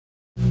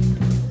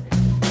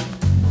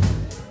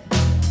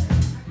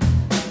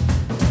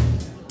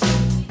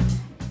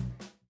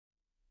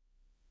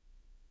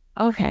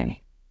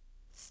Okay.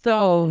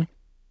 So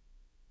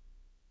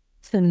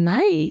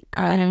tonight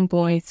I am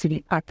going to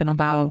be talking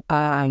about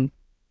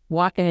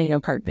walking in your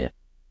purpose.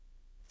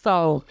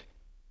 So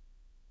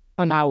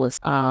when I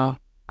was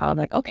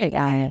like, okay,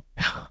 God,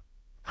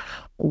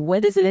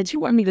 what is it that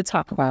you want me to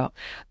talk about?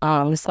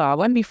 So I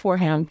went before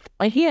him,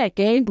 and he had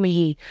gave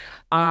me,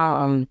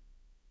 um,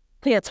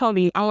 he had told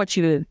me, I want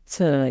you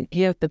to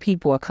give the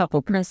people a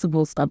couple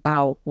principles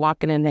about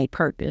walking in their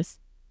purpose.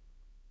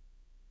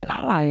 And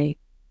I'm like,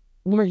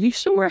 were you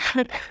sure?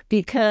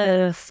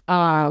 Because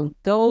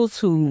those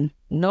who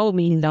know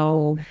me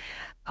know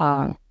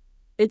uh,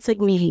 it took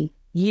me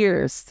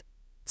years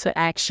to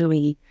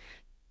actually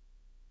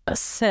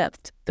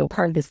accept the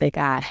purpose that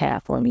God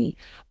had for me.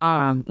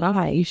 I'm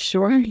like, you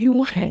sure you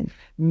want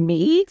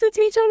me to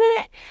teach on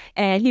that?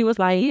 And he was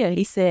like, yeah.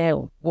 He said,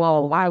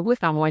 well, why would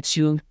I want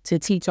you to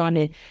teach on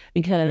it?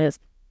 Because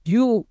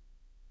you,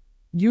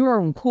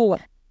 you're cool.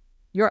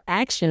 Your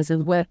actions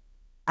is what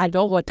I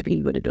don't want the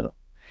people to do.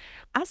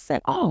 I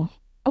said, oh,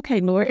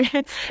 okay, Lord.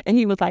 And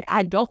he was like,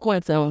 I don't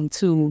want them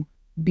to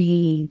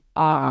be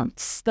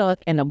stuck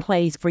in a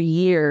place for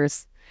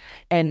years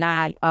and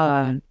not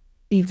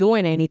be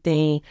doing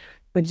anything,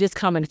 but just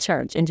coming to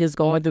church and just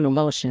going through the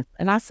motions.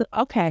 And I said,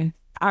 okay,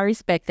 I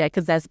respect that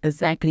because that's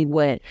exactly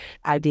what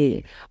I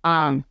did.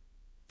 Um,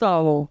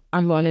 so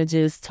I'm going to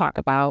just talk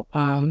about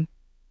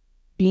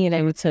being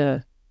able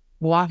to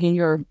walk in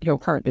your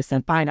purpose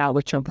and find out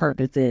what your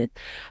purpose is.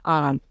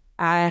 Um,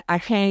 when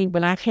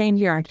I came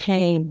here, I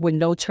came with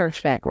no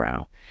church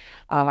background.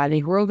 I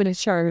didn't grow up in a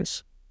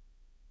church.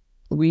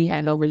 We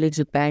had no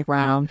religious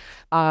background.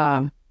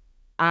 Um,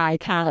 I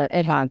kind of,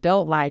 in my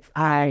adult life,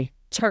 I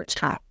church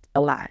hopped a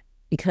lot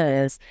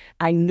because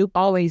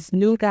always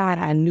knew God.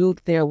 I knew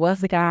there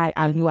was a God.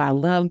 I knew I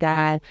loved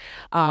God.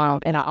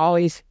 And I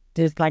always,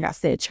 just like I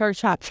said,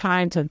 church hop,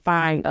 trying to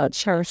find a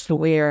church to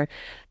where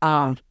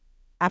um,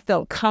 I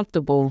felt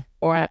comfortable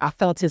or I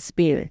felt his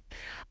spirit.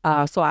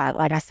 So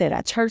like I said,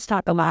 I church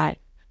hopped a lot.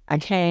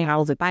 I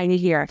was invited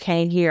here. I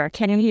came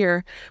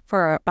here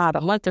for about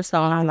a month or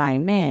so. And I'm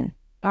like, man,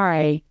 all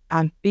right,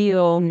 I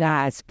feel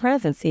God's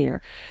presence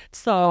here.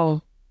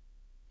 So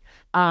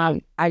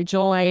I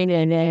joined,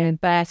 and then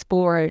fast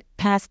forward,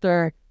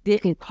 Pastor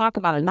didn't talk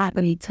about it a lot,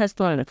 but he touched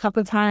on it a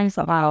couple of times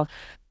about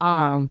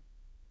um,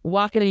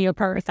 walking in your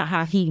purpose and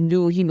how he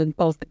knew he was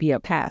supposed to be a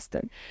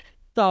pastor.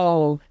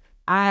 So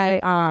I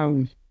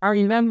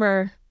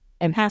remember,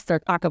 and Pastor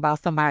talked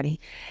about somebody.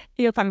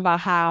 He was talking about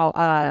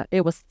how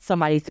it was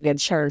somebody in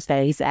church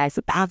that he's asked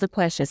 1,000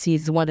 questions.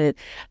 He's wanted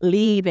to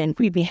leave, and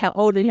we be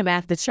holding him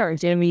after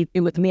church. And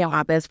it was me and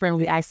my best friend.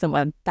 We asked him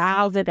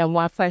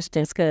 1,001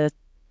 questions because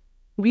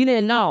we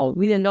didn't know.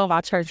 We didn't know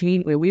about church. We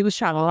was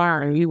trying to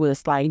learn. We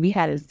was like, we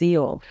had a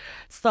zeal.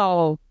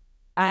 So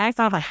I asked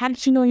him, I was like, how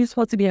did you know you're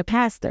supposed to be a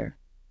pastor?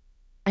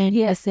 And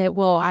he had said,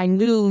 well, I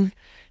knew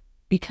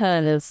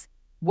because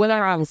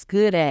whatever I was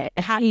good at,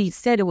 and how he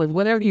said it was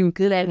whatever you're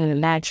good at in the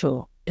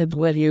natural is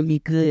what you'll be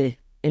good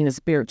in the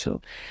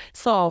spiritual.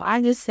 So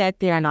I just sat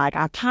there and I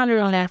pondered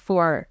on that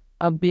for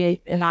a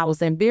bit, and I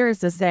was embarrassed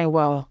to say,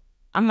 well,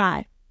 I'm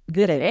not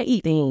good at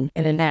anything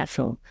in the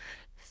natural.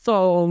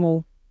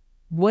 So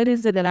what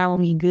is it that I will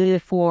be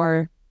good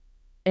for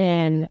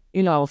and,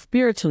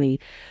 spiritually?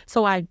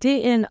 So I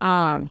didn't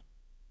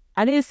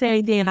say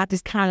anything, and I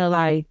just kind of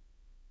like,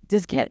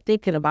 just kept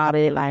thinking about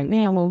it, like,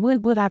 man, well,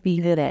 what would I be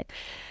good at?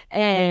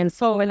 And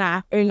so when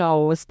I,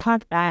 was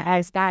talking, I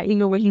asked God,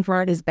 when he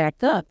brought this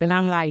back up, and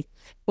I'm like,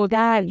 well,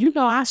 God,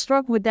 I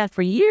struggled with that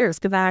for years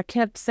because I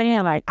kept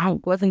saying like I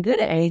wasn't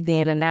good at anything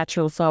in the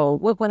natural. So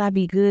what would I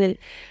be good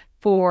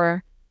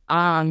for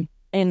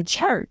in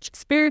church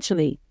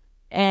spiritually?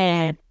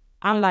 And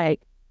I'm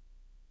like,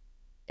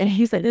 and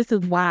he said, this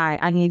is why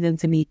I need them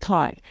to be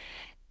taught.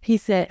 He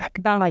said,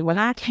 about like when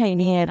I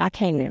came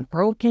in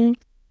broken.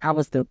 I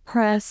was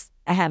depressed.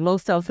 I had low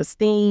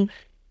self-esteem.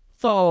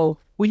 So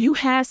when you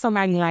have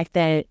somebody like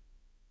that,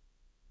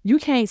 you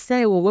can't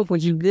say, well, what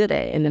was you good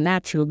at in the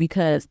natural?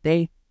 Because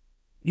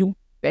you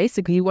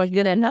basically weren't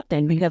good at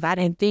nothing because I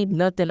didn't think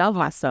nothing of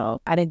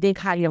myself. I didn't think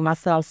highly of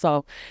myself.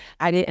 So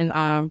I didn't,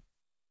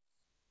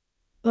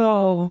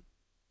 so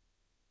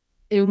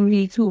it would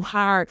be too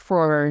hard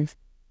for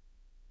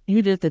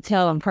you just to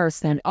tell a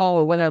person,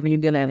 oh, whatever you're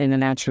good at in the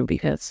natural,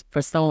 because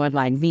for someone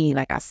like me,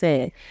 like I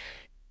said,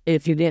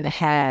 if you didn't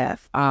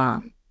have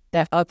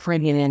that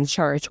upbringing in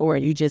church, or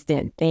you just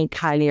didn't think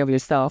highly of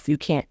yourself, you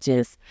can't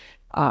just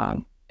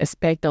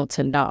expect them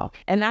to know.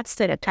 And not to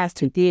say that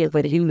Pastor did,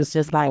 but he was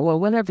just like, well,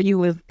 whatever you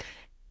was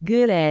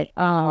good at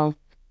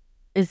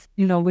is,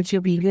 what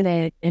you'll be good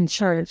at in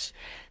church.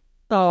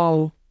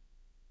 So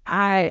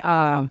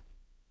I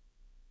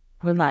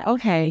was like,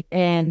 okay.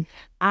 And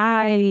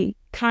I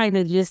kind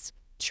of just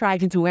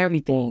tried to do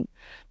everything.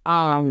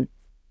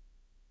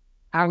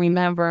 I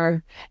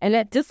remember, and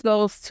that just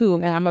goes to,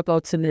 and I'm going to go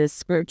to this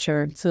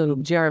scripture, to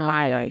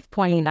Jeremiah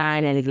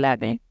 29 and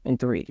 11 and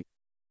 3.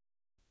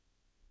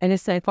 And it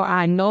said, for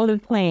I know the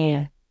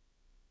plan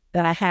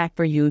that I have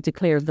for you,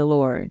 declares the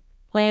Lord.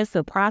 plans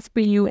to prosper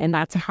you and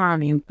not to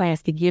harm you,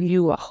 plans to give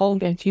you a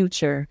hope and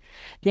future.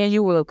 Then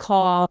you will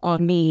call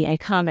on me and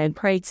come and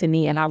pray to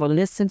me, and I will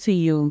listen to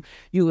you.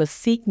 You will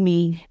seek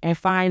me and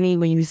find me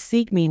when you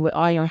seek me with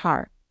all your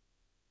heart.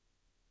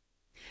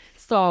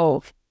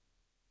 So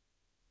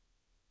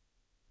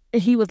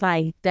he was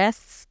like,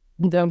 that's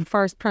the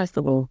first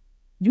principle.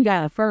 You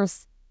got to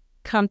first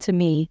come to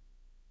me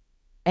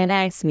and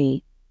ask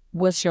me,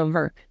 what's your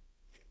work?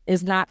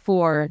 It's not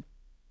for,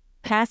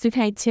 pastor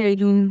can't tell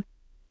you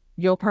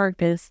your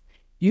purpose.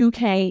 You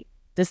can't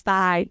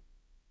decide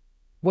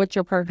what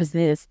your purpose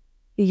is.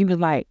 He was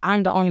like,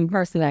 I'm the only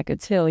person that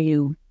could tell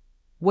you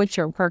what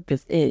your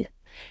purpose is.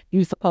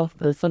 You supposed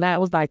to. So that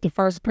was like the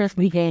first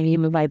principle he gave me. He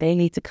was like, they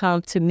need to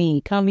come to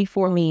me, come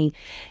before me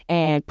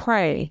and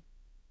pray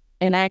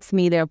and ask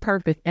me their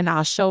purpose, and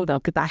I'll show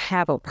them, because I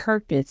have a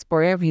purpose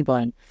for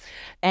everyone.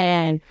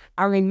 And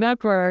I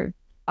remember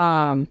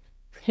I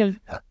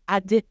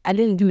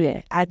didn't do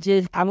that.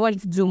 I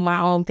wanted to do my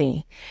own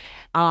thing.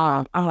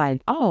 I'm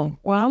like, oh,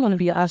 well, I want to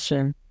be an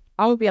usher.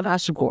 I want to be an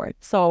usher board.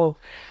 So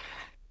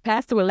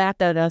pastor would laugh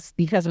at us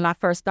because when I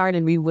first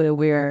started, we would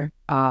wear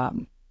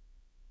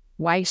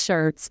white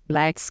shirts,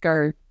 black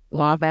skirt,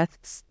 long black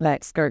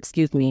skirt,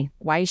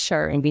 white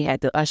shirt, and we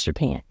had the usher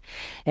pant.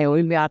 And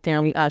we'd be out there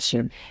and we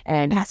usher.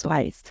 And that's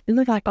why it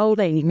looked like old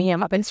lady. Me and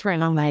my best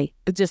friend, I'm like,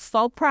 just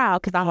so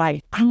proud, because I'm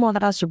like, I'm on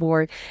the usher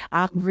board.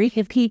 I'm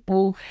greeting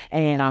people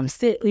and I'm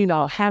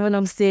having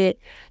them sit.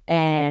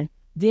 And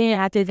then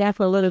I did that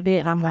for a little bit.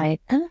 And I'm like,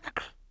 I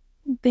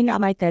don't think I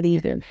like that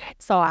either.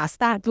 So I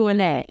stopped doing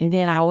that. And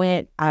then I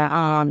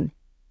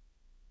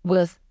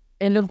was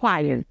in the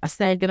choir. I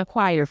sang in the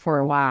choir for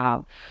a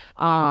while.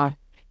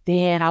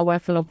 Then I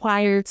went from the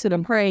choir to the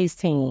praise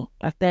team.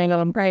 I sang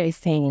on the praise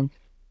team.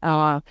 Then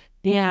I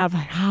was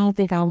like, I don't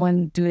think I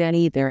want to do that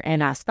either.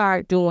 And I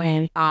started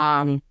doing,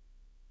 I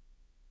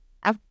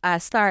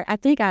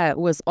think I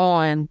was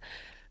on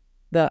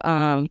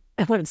the,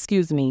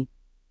 excuse me.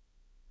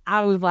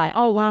 I was like,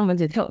 oh, well, I'm going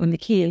to help the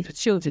kids with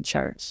children's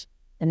church.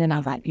 And then I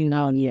was like,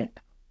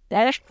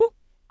 that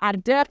I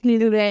definitely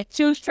knew that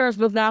children's church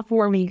was not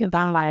for me, because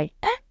I'm like,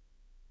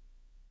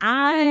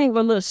 I'm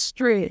a little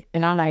strict,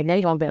 and I'm like,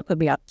 they gonna put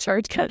me out of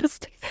church, because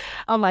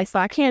I'm like, so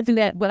I can't do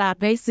that. But I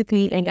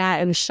basically, and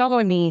God was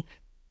showing me,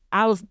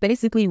 I was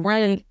basically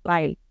running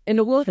like in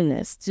the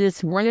wilderness,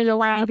 just running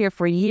around here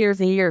for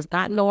years and years,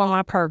 not knowing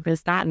my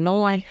purpose, not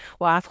knowing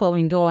what I was supposed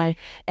to be doing.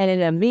 And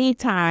in the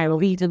meantime,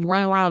 we just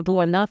run around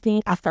doing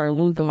nothing. I started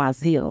losing my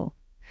zeal,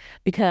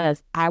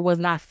 because I was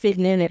not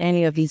fitting in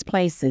any of these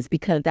places,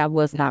 because that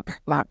was not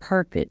my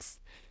purpose.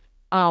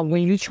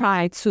 When you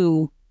try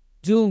to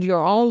do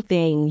your own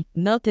thing,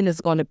 nothing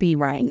is going to be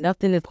right.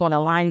 Nothing is going to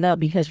line up,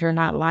 because you're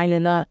not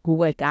lining up with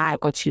what God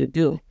wants you to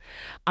do.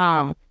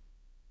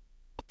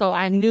 So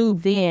I knew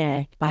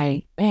then,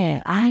 like,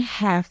 man, I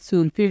have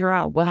to figure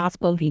out what I'm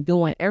supposed to be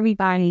doing.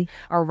 Everybody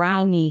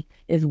around me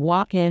is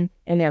walking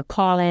and they're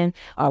calling,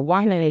 or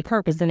walking in their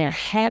purpose, and they're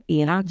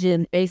happy. And I'm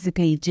just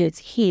basically just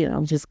here.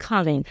 I'm just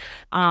coming.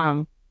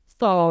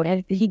 So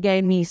and he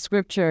gave me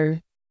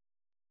scripture,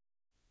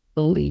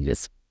 believe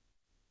this,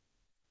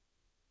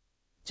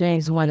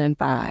 James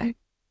 1:5.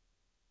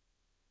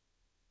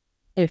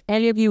 If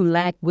any of you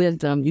lack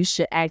wisdom, you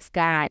should ask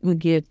God, who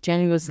gives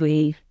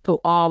generously to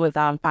all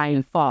without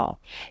finding fault,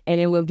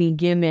 and it will be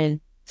given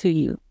to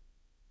you.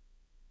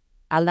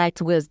 I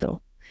lacked wisdom.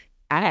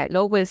 I had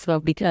no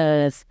wisdom,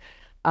 because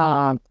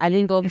I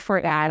didn't go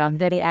before God. I'm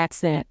very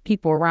asking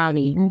people around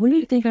me, what do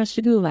you think I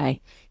should do?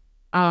 Like,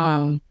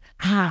 I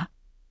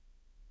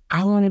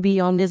want to be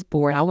on this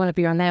board. I want to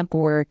be on that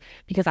board,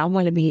 because I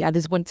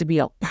just want to be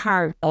a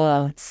part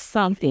of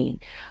something.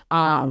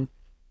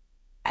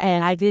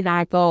 And I did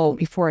not go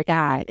before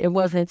God. It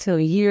wasn't until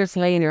years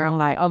later, I'm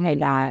like, okay,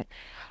 God,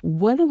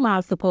 what am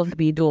I supposed to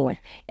be doing?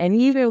 And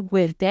even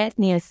with that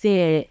being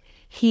said,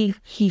 he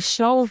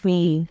showed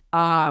me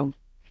to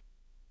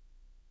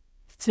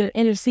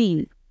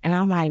intercede. And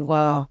I'm like,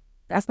 well,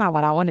 that's not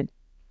what I wanted.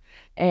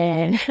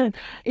 And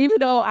even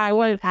though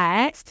I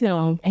asked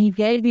him, and he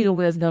gave me the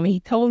wisdom, he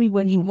told me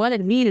what he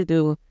wanted me to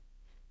do.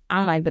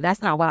 I'm like, but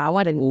that's not what I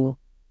want to do.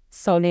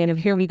 So then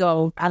here we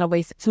go. I don't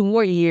waste 2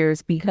 more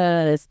years,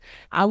 because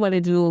I don't want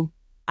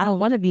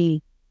to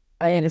be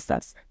an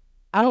intercessor.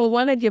 I don't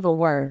want to give a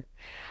word.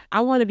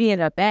 I want to be in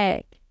the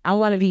back. I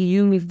want to be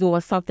used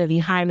doing something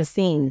behind the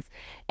scenes.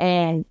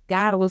 And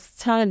God was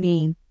telling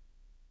me,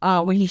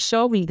 when he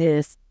showed me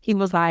this, he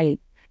was like,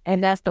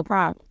 and that's the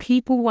problem.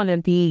 People want to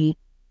be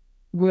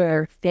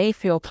where they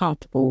feel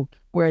comfortable,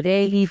 where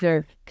they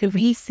either can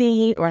be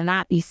seen or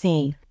not be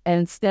seen,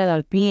 instead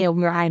of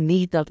being where I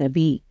need them to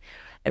be.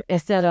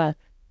 Instead of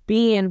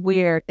being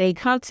where they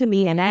come to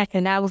me and act.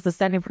 And that was the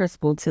second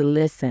principle, to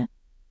listen.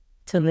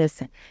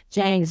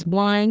 James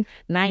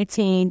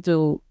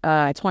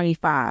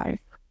 1:19-25.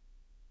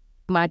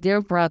 My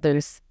dear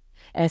brothers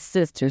and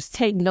sisters,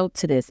 take note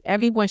to this.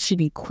 Everyone should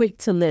be quick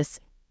to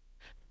listen,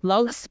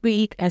 slow to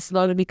speak and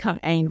slow to become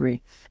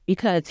angry,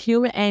 because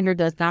human anger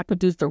does not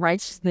produce the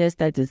righteousness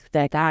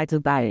that God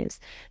desires.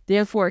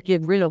 Therefore,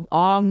 get rid of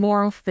all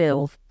moral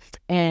filth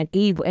and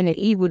evil, and the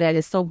evil that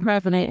is so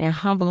prevalent, and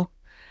humble.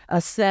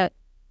 Accept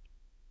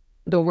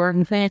the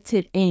word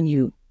planted in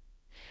you,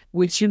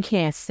 which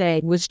can't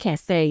save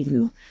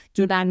you.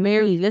 Do not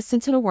merely listen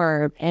to the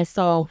word and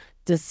so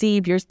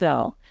deceive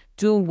yourself.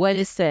 Do what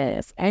it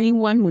says.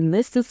 Anyone who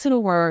listens to the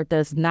word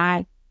does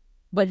not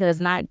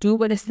do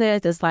what it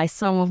says is like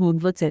someone who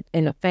look at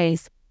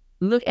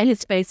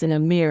his face in a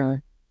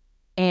mirror,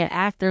 and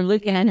after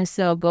looking at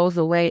himself goes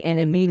away and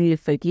immediately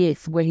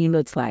forgets what he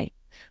looks like.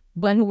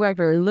 But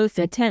whoever looks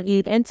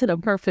intently into the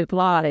perfect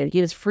law that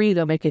gives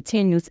freedom and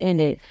continues in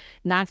it,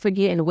 not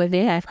forgetting what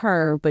they have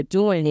heard, but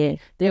doing it,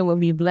 they will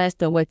be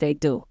blessed in what they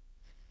do.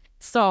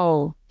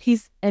 So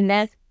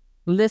that's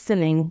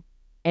listening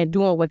and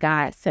doing what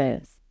God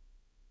says.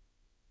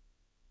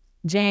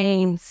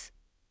 That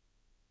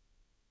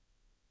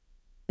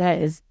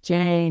is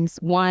James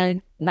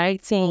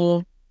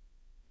 1:19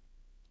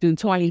 through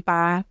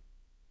 25.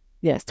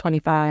 Yes,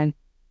 25.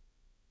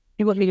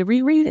 You want me to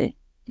reread it?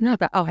 No,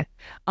 but okay.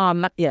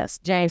 Yes,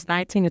 James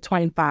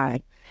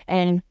 19-25.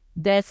 And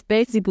that's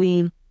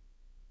basically,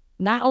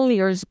 not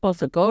only are you supposed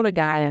to go to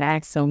God and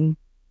ask him,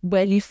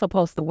 but you're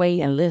supposed to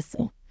wait and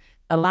listen.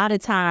 A lot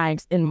of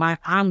times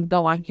I'm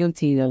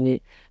guilty of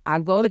it. I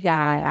go to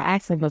God, I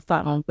ask him for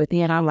something, but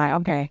then I'm like,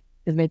 okay,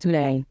 it's been 2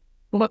 days.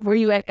 Where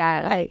you at,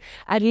 God? Like,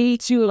 I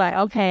need you, like,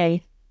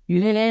 okay, you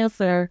didn't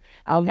answer.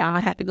 Okay, I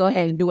have to go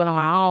ahead and do it on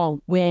my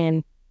own,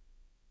 when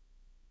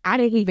I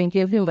didn't even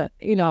give him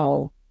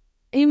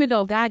even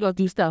though God gonna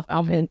do stuff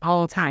on his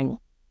own time.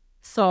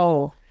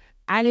 So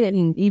I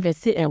didn't even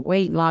sit and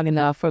wait long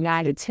enough for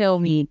God to tell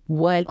me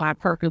what my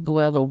purpose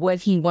was or what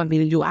he wanted me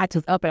to do. I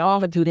just up and I'm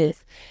gonna do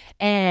this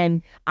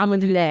and I'm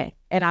gonna do that.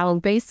 And I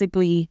was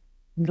basically,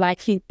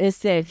 like it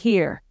said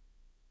here,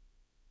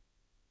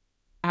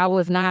 I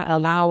was not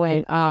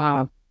allowing,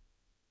 I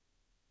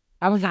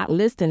was not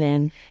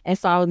listening. And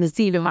so I was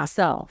deceiving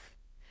myself.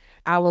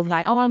 I was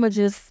like, oh, I'm gonna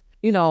just,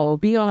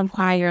 be on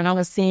choir and I'm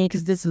gonna sing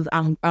because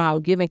I'm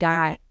giving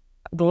God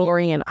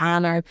glory and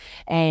honor,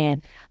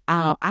 and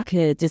I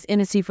could just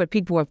intercede for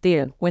people up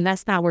there, when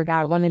that's not where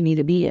God wanted me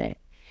to be at.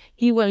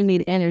 He wanted me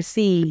to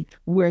intercede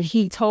where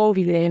he told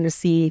me to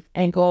intercede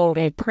and go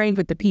and pray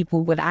with the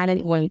people, but I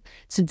didn't want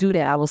to do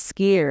that. I was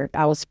scared.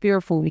 I was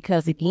fearful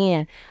because,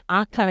 again,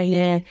 I'm coming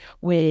in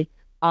with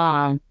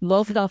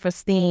low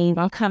self-esteem.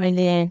 I'm coming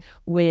in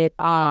with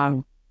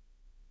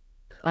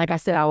like I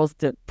said, I was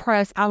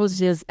depressed. I was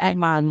just at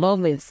my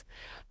lowest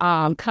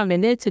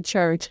coming into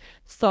church.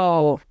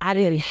 So I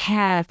didn't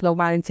have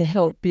nobody to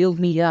help build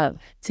me up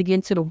to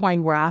get to the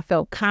point where I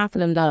felt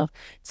confident enough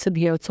to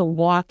be able to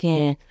walk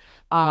in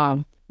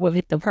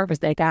with the purpose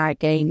that God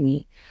gave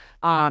me.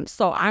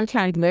 So I'm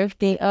trying to do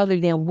everything other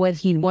than what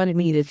he wanted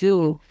me to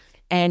do,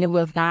 and it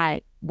was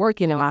not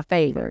working in my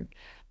favor.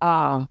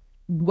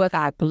 Was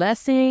I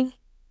blessing?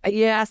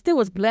 Yeah, I still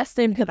was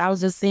blessing because I was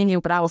just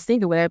singing, but I was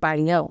singing with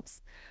everybody else.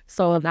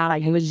 So it's not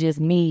like it was just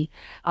me.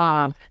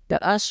 The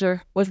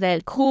usher, was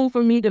that cool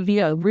for me to be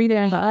a reader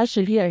and the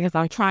usher? Yeah, because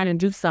I'm trying to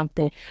do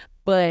something.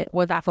 But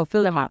was I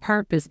fulfilling my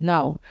purpose?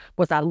 No.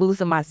 Was I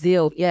losing my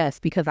zeal? Yes,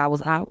 because I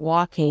was out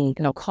walking,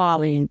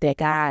 calling that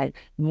God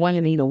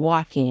wanted me to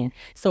walk in.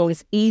 So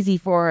it's easy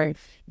for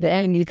the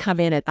enemy to come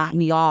in and knock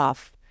me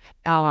off.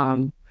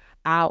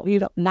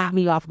 Knock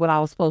me off what I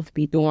was supposed to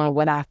be doing,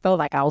 what I felt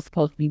like I was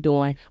supposed to be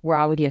doing, where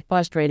I would get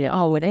frustrated.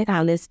 Oh, well, they're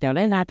not listening.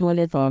 They're not doing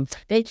this.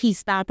 They keep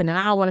stopping, and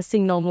I don't want to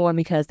sing no more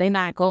because they're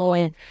not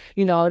going.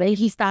 They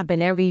keep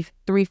stopping every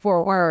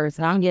 3-4 words,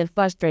 and I'm getting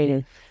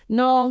frustrated.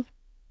 No,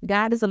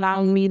 God is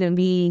allowing me to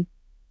be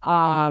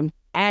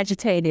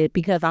agitated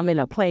because I'm in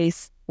a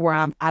place where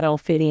I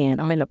don't fit in.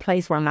 I'm in a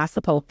place where I'm not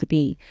supposed to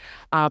be,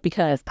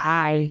 because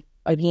I'm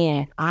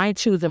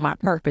choosing my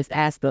purpose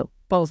as the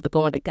supposed to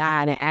go to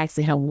God and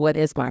asking him, what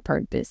is my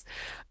purpose?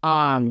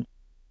 And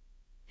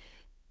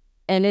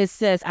it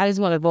says, I just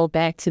want to go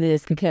back to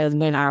this because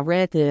when I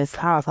read this,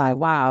 I was like,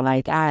 wow,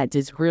 like God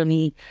just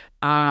really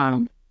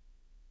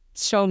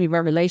showed me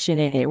revelation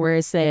in it, where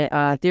it said,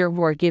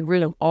 therefore get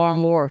rid of all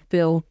more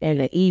filth and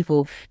the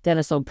evil that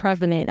are so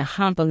prevalent and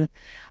humble.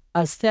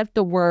 Accept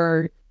the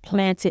word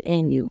planted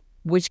in you,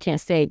 which can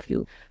save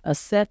you.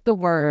 Accept the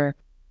word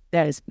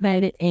that is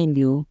planted in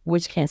you,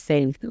 which can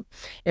save you.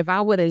 If I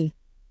would have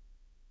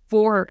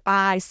 4,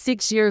 5,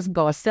 6 years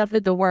ago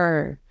accepted the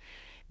word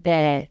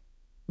that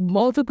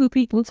multiple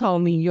people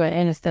told me, you're an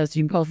intercessor,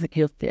 you're supposed to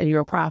kill,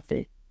 you're a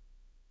prophet,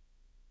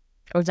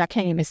 which I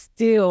can't even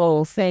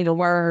still say the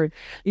word,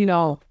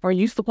 or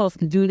you supposed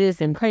to do this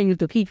and pray with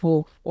the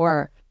people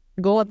or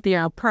go up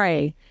there and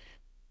pray.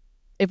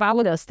 If I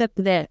would have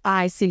accepted that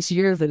 5, 6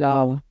 years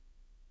ago,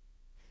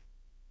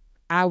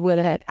 I would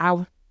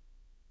have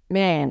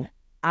went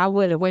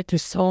through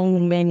so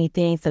many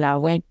things that I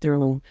went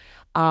through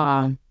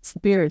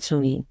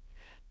spiritually.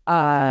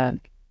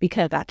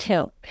 because I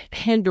kept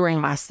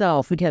hindering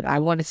myself because I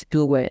wanted to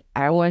do what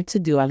I wanted to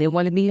do. I didn't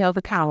want to be held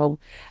accountable.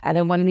 I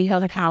didn't want to be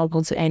held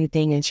accountable to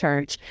anything in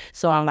church.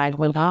 So I'm like,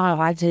 well, God, if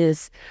I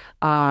just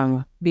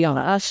be on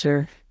the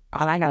usher,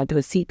 all I gotta do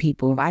is see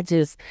people. If I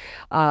just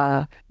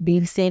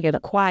be singing a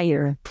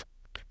choir,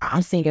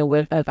 I'm singing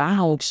with, if I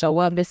don't show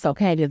up, it's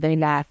okay because they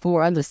got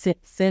 4 other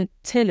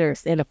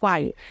tenors in the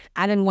choir.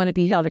 I didn't want to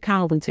be held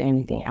accountable to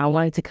anything. I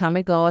wanted to come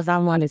and go as I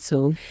wanted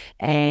to.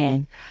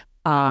 And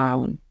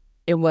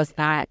it was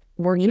not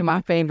working in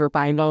my favor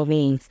by no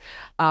means.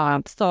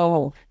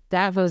 So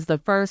that was the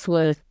first,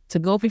 was to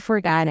go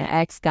before God and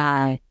ask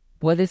God,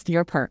 what is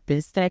your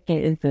purpose? Second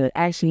is to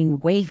actually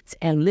wait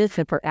and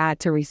listen for God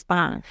to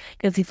respond,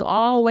 because he's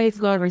always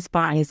going to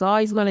respond. He's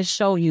always going to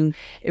show you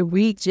if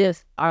we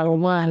just are the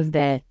ones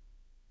that,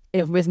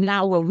 if it's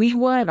not what we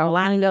want or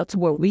lining up to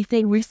what we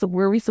think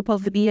where we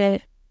supposed to be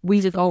at,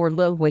 we just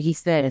overlook what he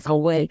says or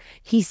what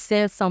he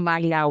sends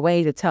somebody our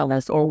way to tell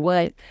us, or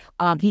what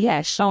he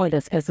has shown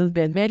us. Because there's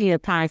been many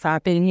times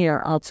I've been here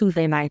on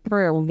Tuesday night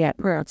prayer, when we got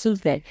prayer on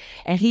Tuesday,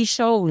 and he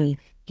showed me,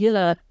 get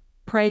up,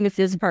 pray with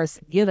this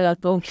person, get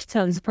up, go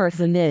tell this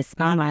person this.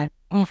 And I'm like,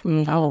 I'm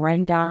gonna write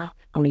it down,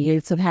 I'm gonna give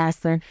it to the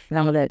pastor, and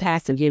I'm gonna let the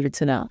pastor give it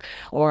to them.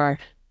 Or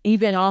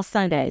even on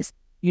Sundays,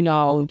 he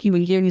would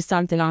give me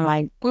something, I'm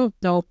like,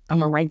 nope, I'm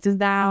gonna write this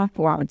down,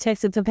 or I'm gonna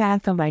text it to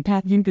pastor. I'm like,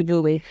 pastor, you can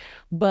do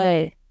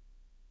it.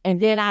 And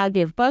then I'll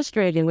get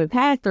frustrated with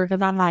pastor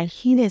because I'm like,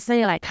 he didn't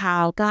say like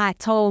how God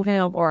told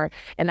him,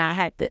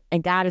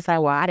 and God is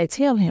like, well, I didn't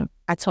tell him,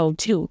 I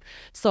told you.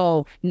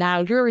 So now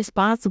you're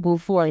responsible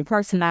for a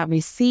person not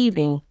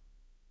receiving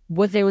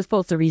what they were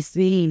supposed to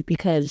receive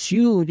because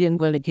you didn't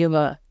want to give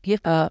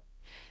up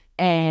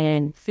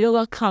and feel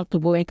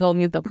uncomfortable and go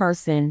give the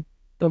person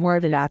the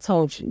word that I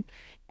told you.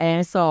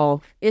 And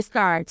so it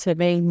started to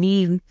make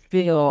me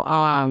feel,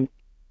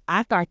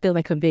 I start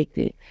feeling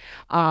convicted.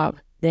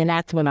 Then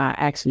that's when I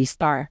actually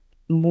start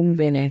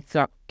moving and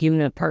start giving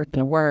the person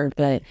a word.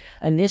 But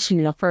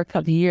initially, the first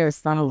couple of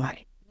years, I'm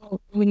like,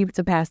 we give it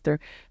to pastor.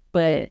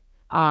 But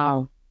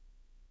I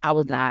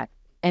was not.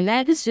 And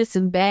that is just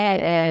as bad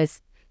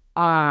as,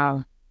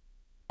 and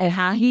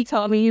how he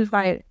told me, he was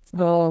like,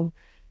 well,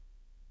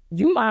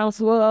 you might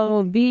as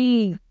well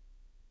be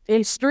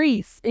in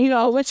streets.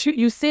 What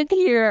you sit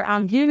here,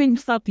 I'm giving you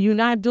something, you're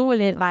not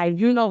doing it. Like,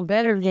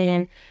 better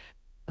than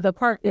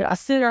a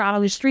sitter out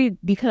on the street,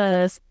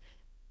 because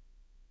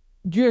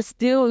you're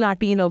still not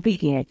being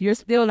obedient. You're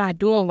still not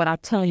doing what I'm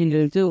telling you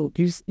to do.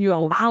 You're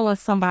allowing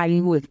somebody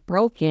who is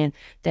broken,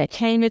 that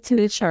came into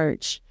the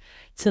church,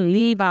 to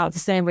leave out the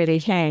same way they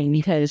came,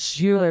 because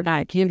you're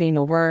not giving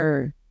the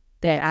word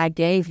that I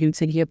gave you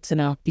to give to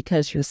them,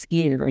 because you're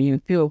scared or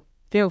you feel,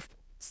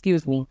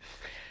 excuse me.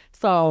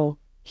 So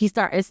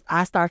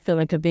I start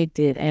feeling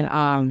convicted, and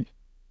I'm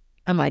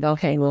like,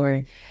 okay,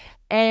 Lord.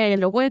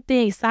 And the one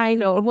thing, side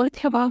note, one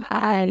thing about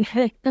God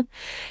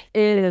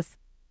is,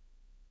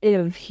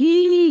 if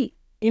he,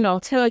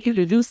 tell you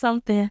to do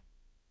something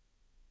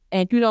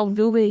and you don't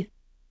do it,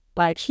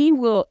 like, he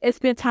will, it's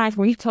been times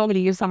where he told me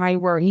to give somebody a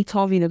word. He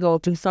told me to go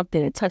do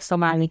something and touch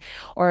somebody,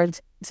 or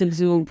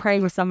to pray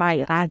with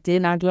somebody, and I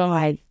did not do it.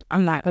 Like,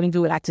 I'm not going to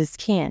do it. I just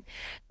can't.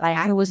 Like,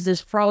 I was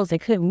just frozen,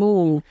 couldn't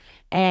move.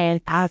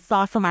 And I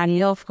saw somebody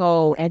else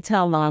go and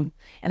tell them,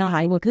 and I'm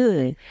like, well,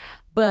 good.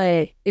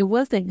 But it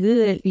wasn't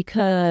good,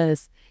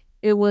 because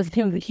it was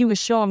him. He was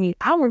showing me,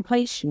 I will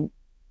replace you.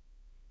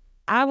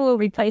 I will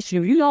replace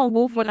you. You don't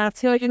move when I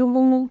tell you to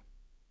move.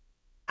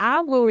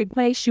 I will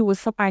replace you with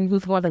somebody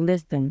who's going to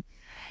listen.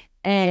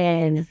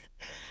 And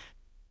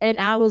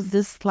I was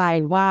just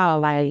like, wow,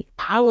 like,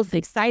 I was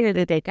excited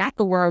that they got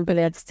the word, but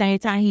at the same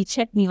time, he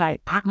checked me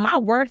like, my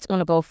word's going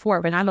to go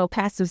forward. And I know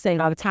pastors say it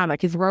all the time,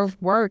 like, his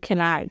word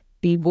cannot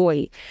be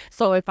void.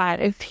 So if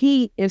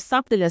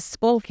something is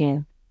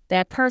spoken,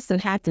 that person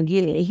has to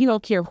get it. He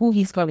don't care who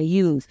he's going to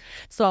use.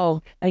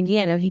 So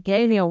again, if he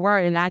gave me a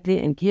word and I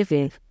didn't give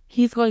it,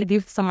 he's going to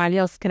give it to somebody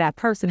else, because that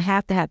person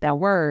have to have that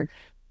word.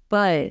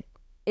 But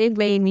it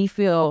made me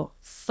feel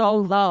so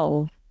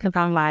low, because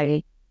I'm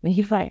like, and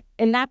he's like,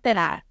 and not that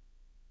I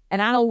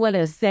don't want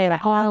to say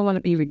like, oh, I don't want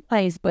to be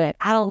replaced, but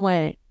I don't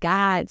want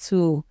God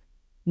to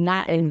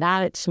not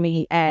acknowledge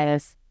me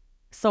as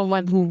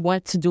someone who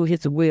wants to do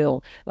his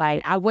will.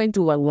 Like, I went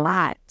through a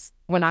lot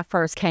when I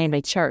first came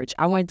to church.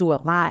 I went through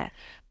a lot.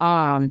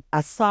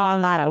 I saw a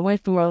lot. I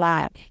went through a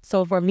lot.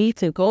 So for me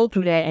to go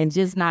through that and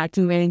just not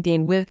do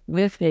anything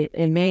with it,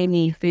 it made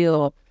me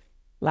feel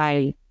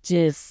like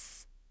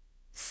just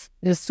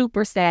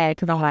super sad,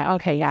 because I'm like,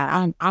 okay, yeah,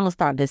 I'm gonna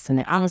start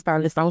listening. I'm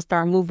gonna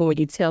start moving when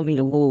you tell me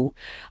to move.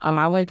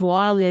 I went through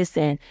all this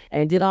and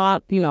did all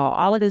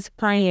of this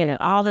praying and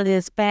all of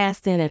this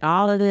fasting and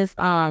all of this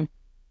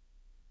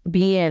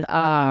being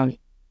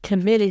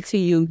committed to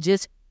you,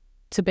 just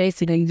to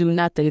basically do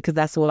nothing, because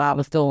that's what I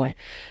was doing.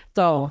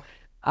 So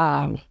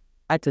I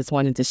just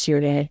wanted to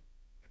share that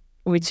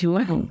with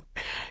you.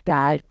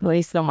 God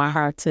placed it on my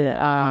heart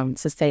to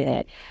say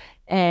that.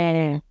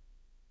 And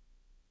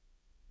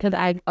Cause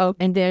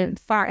and then as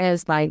far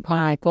as like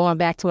going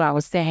back to what I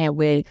was saying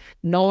with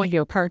knowing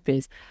your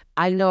purpose,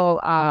 I know,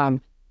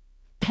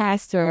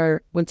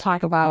 Pastor would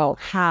talk about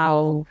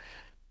how,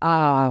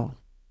 uh,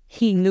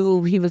 he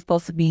knew he was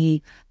supposed to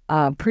be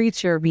a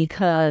preacher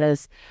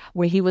because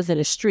when he was in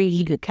the street,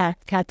 he could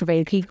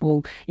captivate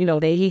people,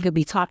 that he could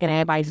be talking to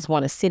everybody, just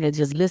want to sit and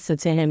just listen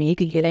to him. And he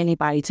could get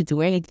anybody to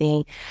do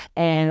anything.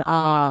 And,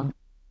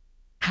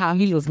 how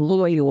he was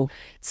loyal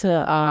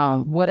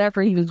to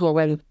whatever he was doing,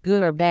 whether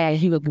good or bad,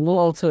 he was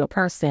loyal to the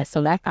person.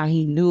 So that's how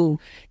he knew,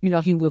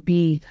 he would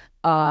be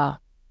pastor,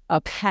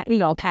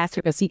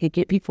 because he could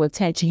get people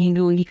attention. He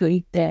knew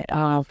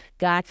that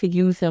God could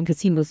use him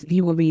because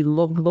he would be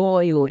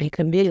loyal and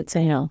committed to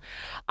him.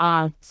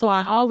 So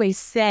I always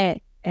sat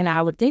and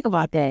I would think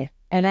about that.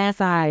 And as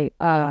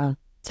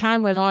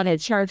time went on at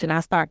church and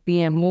I start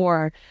being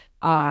more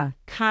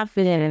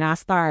confident, and I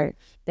start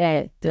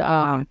that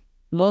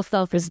low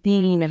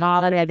self-esteem and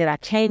all of that I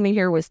came in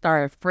here with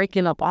started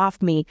freaking up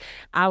off me,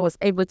 I was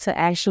able to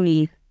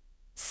actually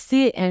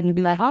sit and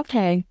be like,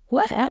 okay,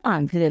 what am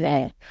I good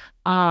at?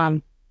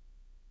 And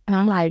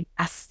I'm like,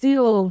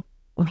 I'm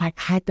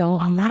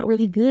not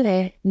really good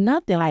at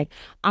nothing. Like,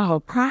 I'm a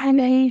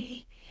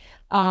primate.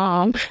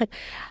 And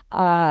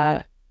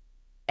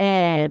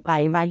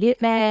like, if I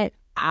get mad,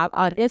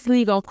 I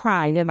instantly gonna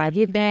cry. And if I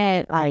get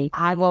mad, like,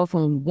 I go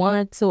from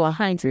 1 to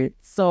 100.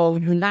 So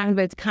you're not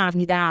going to calm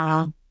me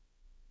down.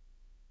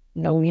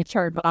 In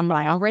church, but I'm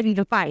like, I'm ready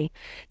to fight.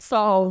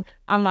 So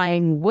I'm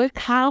like,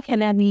 how can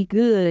that be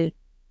good?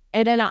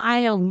 And then I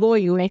am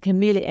loyal and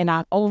committed, and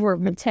I'm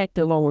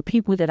overprotective over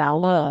people that I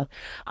love.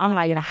 I'm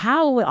like,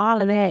 how would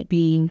all of that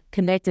be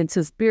connected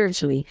to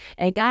spiritually?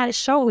 And God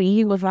showed me,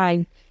 he was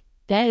like,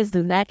 that is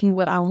exactly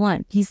what I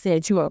want. He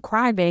said, you're a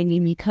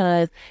crybaby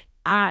because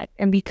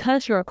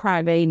you're a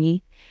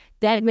crybaby,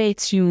 that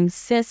makes you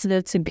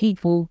sensitive to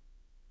people.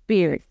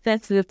 Spirit,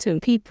 sensitive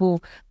to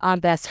people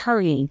that's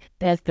hurting,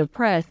 that's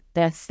depressed,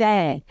 that's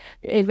sad.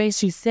 It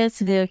makes you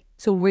sensitive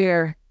to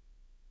where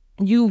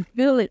you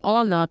feel it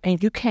all up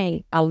and you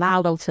can't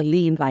allow them to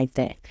leave like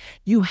that.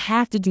 You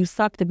have to do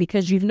something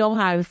because you know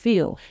how to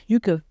feel.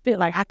 You can feel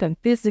like I can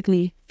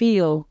physically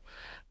feel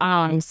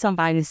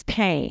somebody's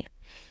pain.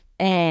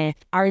 And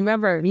I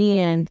remember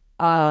being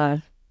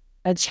a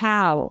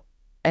child,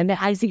 and then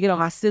I used to get on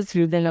my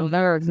sister, then the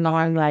nerves, and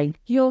I'm like,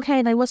 you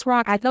okay? Like, what's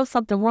wrong? I know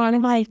something wrong.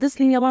 I'm like, just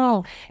leave me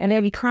alone. And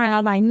they'd be crying.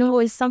 I'm like, no,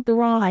 it's something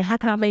wrong. Like, how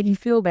can I make you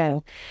feel better?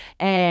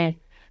 And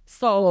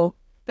so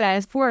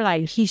fast forward,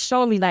 like, he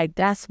showed me, like,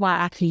 that's why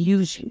I can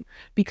use you,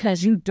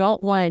 because you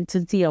don't want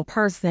to see a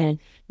person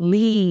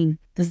leave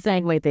the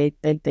same way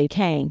they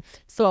came.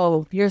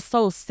 So you're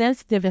so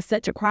sensitive and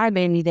such a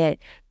crybaby that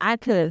I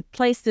could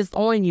place this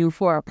on you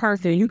for a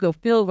person. You could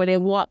feel when they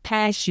walk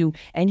past you,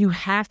 and you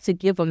have to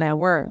give them that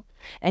word.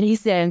 And he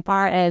said, as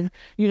far as,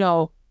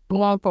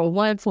 going from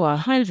 1 to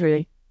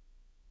 100,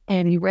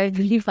 and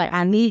he's like,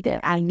 I need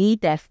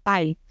that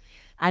fight.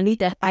 I need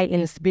that fight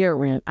in the spirit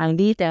realm. I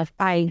need that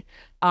fight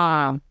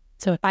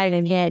to fight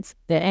against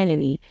the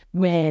enemy.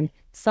 When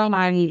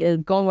somebody is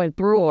going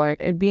through or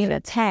being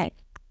attacked,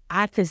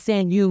 I can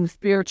send you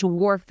spiritual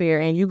warfare,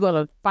 and you're going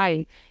to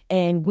fight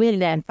and win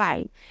that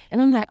fight.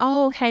 And I'm like,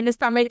 oh, okay, this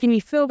start making me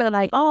feel better.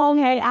 Like, oh,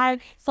 okay,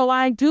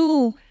 I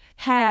do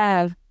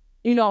have,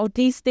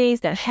 these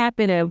things that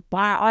happen, and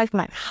why I always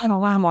like, I don't know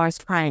why I'm always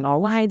crying, or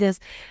why this,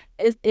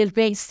 it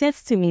makes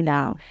sense to me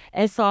now.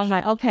 And so I'm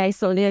like, okay,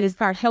 so then it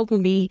started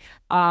helping me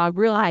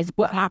realize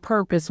what my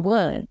purpose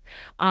was.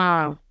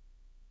 And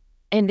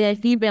then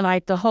even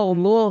like the whole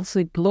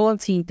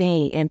loyalty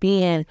thing and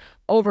being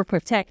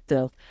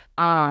overprotective.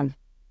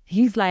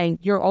 He's like,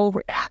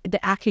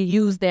 I could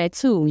use that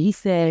too. He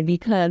said,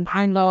 because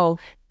I know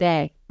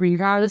that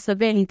regardless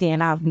of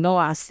anything, and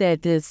I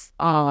said this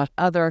on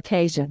other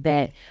occasions,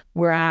 that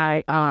where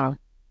I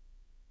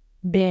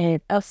been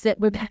upset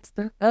with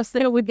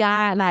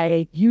God,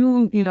 like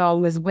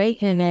was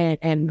waiting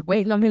and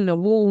waiting on him to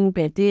move,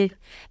 and did,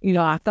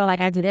 I felt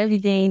like I did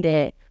everything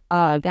that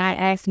God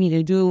asked me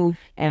to do,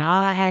 and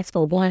all I asked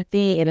for one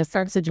thing in a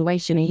certain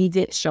situation, and he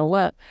didn't show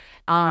up.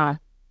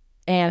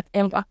 And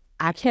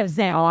I kept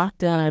saying, oh, I'm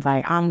done,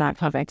 like, I'm not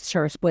coming back to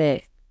church.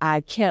 But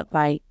I kept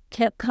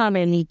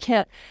coming, and he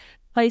kept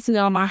placing it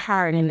on my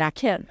heart, and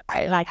because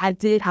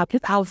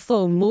I was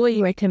so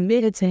loyal and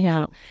committed to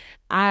him.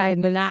 I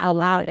did not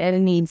allow the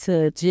enemy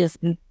to just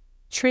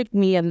trick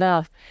me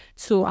enough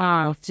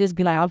to just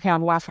be like, okay,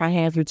 I'm wash my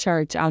hands with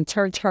church. I'm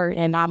church hurt,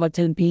 and I'm going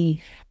to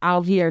be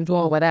out here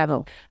doing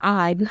whatever.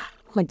 I'm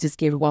like, just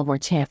give it one more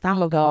chance. I'm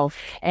going to go.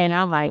 And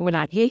I'm like, when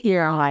I get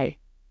here, I'm like,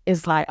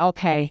 it's like,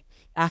 okay,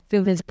 I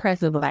feel his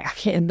presence, but like, I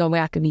can't, no way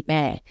I can be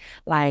mad.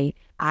 Like,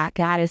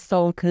 God is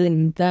so good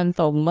and done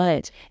so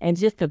much. And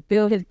just to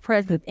feel his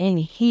presence in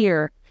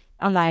here,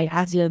 I'm like,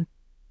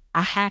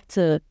 I have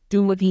to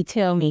do what he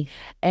tell me.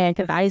 And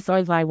because I used to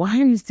always like, why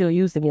are you still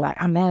using me? Like,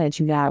 I'm mad at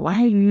you, God.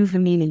 Why are you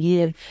using me to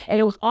give? And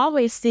it was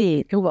always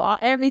said,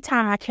 every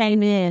time I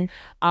came in,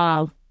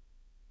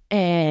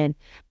 and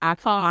I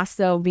called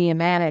myself being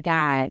mad at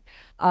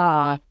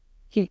God,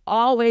 he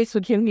always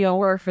would give me a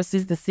word for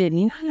Sister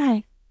Sydney. And I'm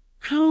like,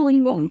 how are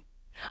you going?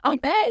 I'm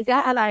bad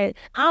guy. Like,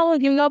 I don't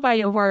give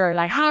nobody a word.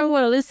 Like, how do I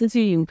want to listen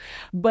to you?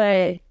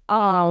 But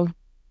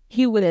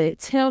he would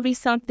tell me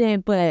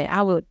something, but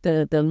I would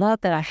the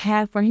love that I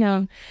have for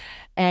him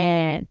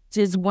and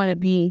just want to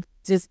be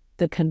just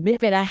the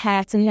commitment I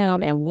had to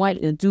him and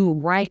want to do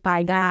right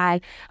by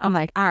God. I'm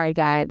like, all right,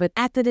 God. But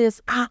after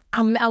this, I'm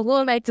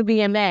going back to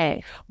being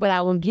mad. But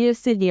I will give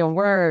Sydney a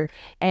word.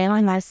 And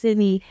I'm like,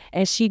 Sydney,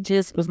 and she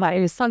just was like,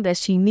 it was something that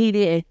she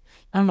needed.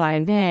 I'm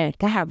like, man,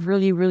 God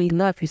really, really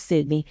love you,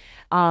 Sydney.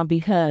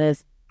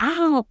 Because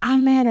I'm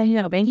mad at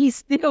him and he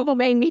still gonna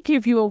make me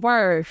give you a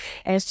word.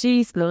 And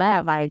she's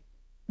laugh like,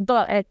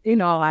 like,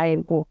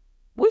 well,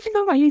 what you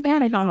know about you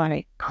mad at him? I'm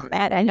like, I'm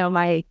mad at him.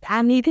 Like,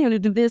 I need him to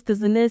do this,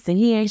 this, and this, and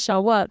he ain't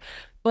show up.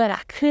 But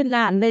I could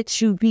not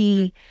let you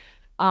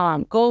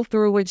go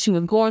through what she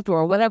was going through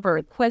or whatever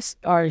request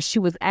or she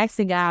was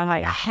asking God.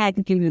 Like, I had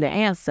to give you the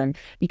answer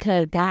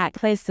because God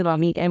placed it on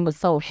me and was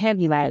so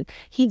heavy. Like,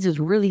 he just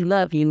really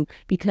loved you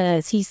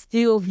because he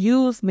still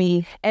used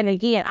me. And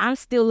again, I'm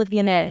still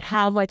looking at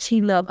how much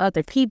he loved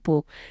other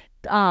people.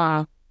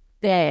 That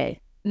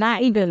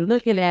not even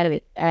looking at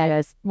it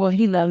as, well,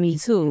 he loved me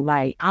too.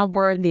 Like, I'm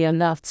worthy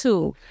enough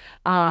too.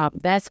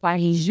 That's why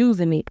he's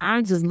using me.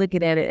 I'm just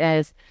looking at it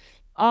as,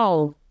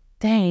 oh,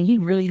 dang, he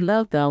really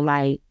loved them.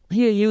 Like,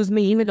 he'll use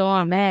me even though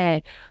I'm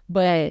mad.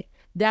 But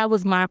that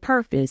was my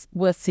purpose,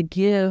 was to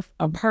give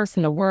a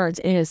person a word,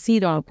 to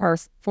intercede on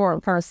for a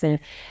person.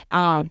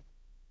 But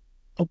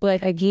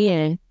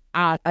again,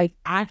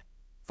 I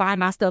find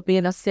myself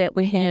being upset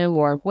with him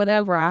or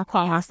whatever I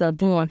call myself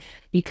doing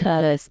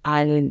because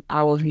I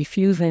was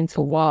refusing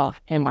to walk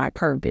in my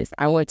purpose.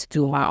 I wanted to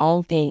do my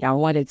own thing. I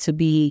wanted to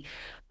be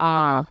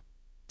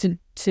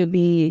to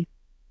be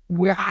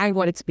where I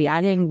wanted to be.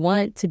 I didn't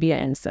want to be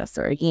an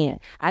intercessor again.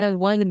 I didn't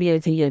want to be a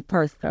TN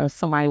person or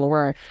somebody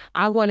where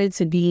I wanted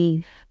to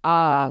be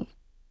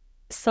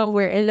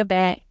somewhere in the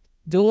back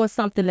doing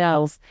something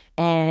else,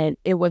 and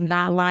it was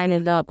not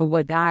lining up with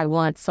what God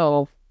wants.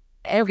 So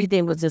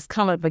everything was just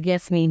coming up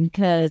against me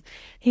because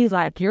he's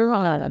like, you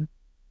either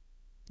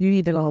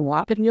gonna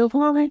walk in your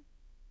calling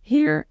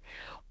here,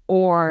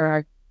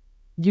 or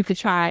you could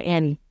try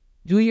and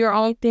do your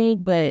own thing,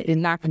 but it's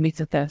not gonna be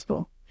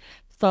successful.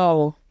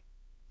 So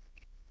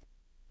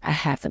I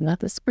have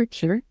another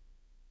scripture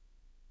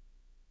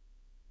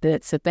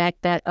to back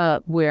that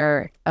up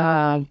where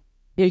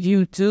if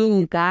you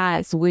do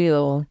God's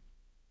will,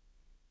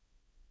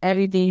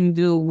 everything you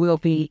do will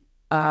be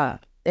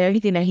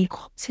everything that he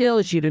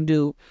tells you to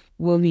do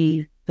will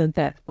be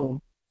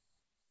successful.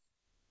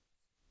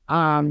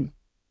 And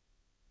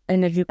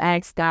if you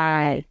ask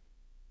God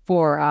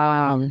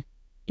for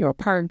your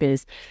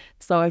purpose,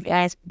 so if you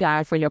ask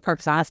God for your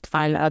purpose, I have to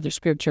find the other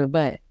scripture,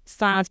 but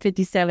Psalms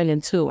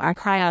 57:2, I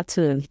cry out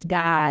to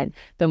God,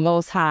 the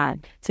Most High,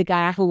 to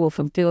God who will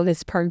fulfill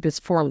his purpose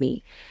for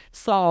me.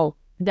 So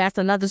that's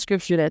another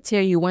scripture that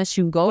tell you once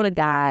you go to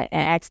God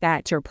and ask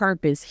God your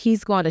purpose,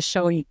 he's going to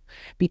show you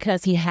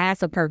because he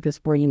has a purpose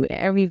for you.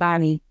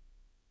 Everybody,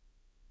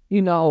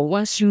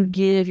 once you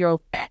give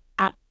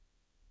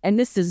and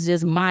this is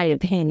just my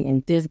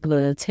opinion, this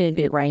little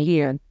tidbit right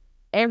here,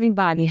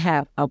 everybody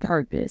have a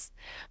purpose.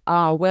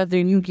 Whether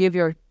you give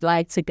your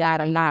life to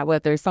God or not,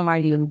 whether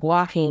somebody is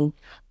walking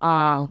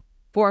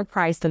for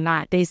Christ or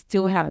not, they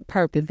still have a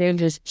purpose. They're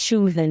just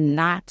choosing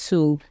not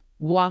to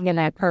walk in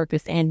that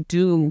purpose and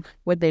do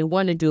what they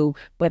want to do.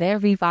 But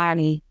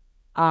everybody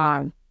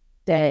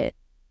that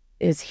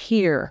is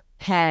here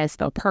has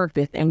a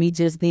purpose, and we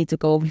just need to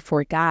go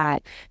before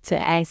God to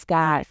ask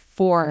God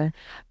for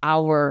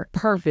our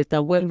purpose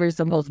and what we're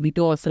supposed to be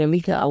doing so that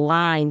we can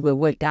align with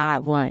what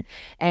God wants.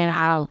 And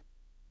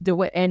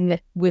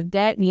with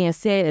that being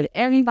said,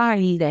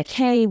 everybody that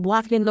came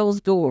walking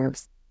those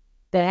doors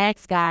that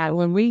asked God,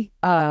 when we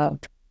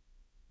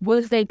what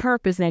is their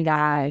purpose in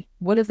God?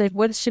 What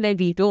should they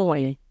be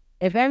doing?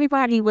 If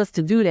everybody was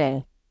to do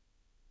that,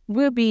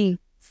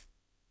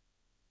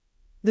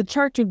 the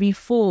church would be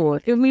full.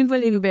 If we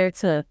wouldn't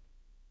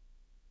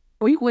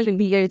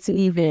be able to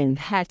even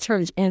have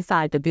church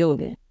inside the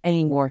building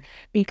anymore,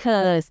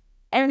 because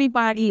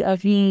everybody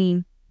of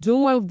you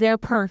doing their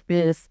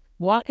purpose,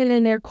 walking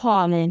in their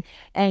calling,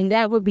 and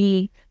that would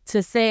be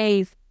to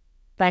save,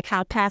 like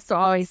how Pastor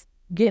always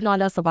getting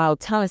on us about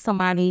telling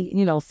somebody,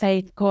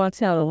 say, go and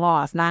tell the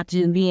lost, not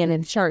just being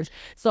in church.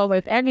 So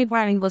if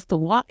everybody was to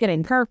walk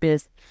in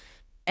purpose,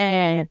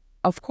 and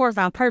of course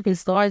our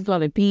purpose is always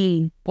going to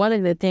be, one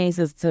of the things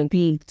is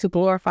to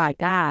glorify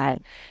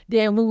God,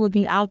 then we would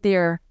be out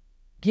there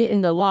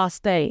getting the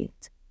lost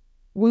saved.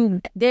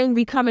 Then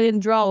we coming in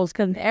droves,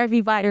 because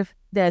everybody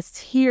that's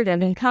here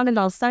that been coming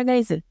on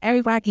Sundays, and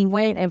everybody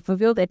went and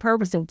fulfilled their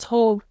purpose and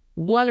told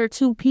one or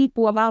two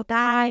people about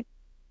God.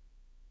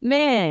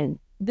 Man,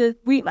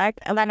 like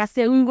I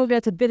said, we will be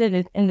able to fit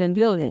in the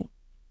building.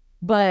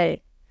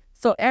 But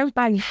so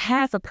everybody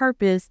has a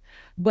purpose,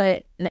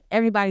 but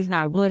everybody's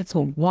not willing to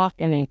walk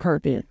in a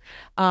purpose.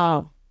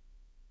 And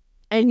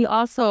you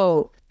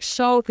also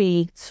showed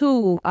me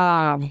too,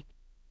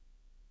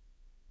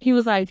 he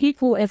was like,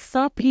 people, and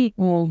some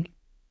people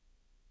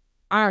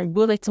aren't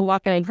willing to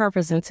walk in their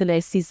purpose until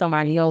they see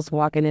somebody else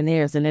walking in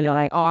theirs. And then they're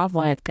like,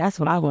 oh, that's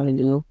what I want to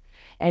do.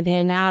 And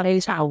then now they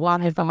try to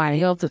walk in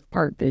somebody else's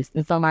purpose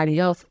and somebody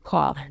else's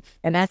calling.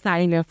 And that's not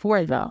even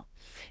for them.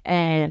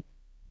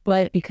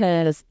 But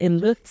because it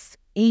looks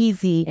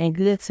easy and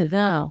good to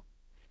them,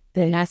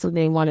 then that's what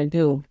they want to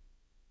do.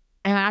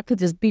 And I could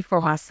just be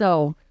for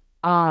myself.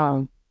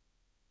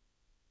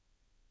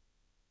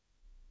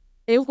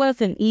 It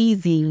wasn't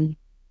easy.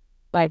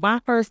 Like my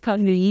first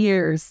couple of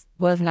years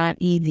was not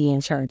easy in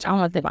church. I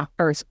want to say my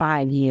first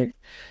 5 years.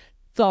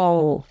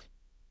 So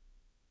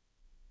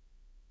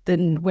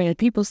then when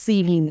people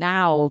see me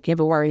now give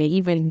a word, and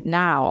even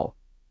now,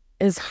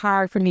 it's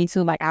hard for me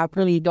to, like, I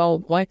really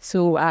don't want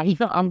to.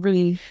 I'm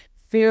really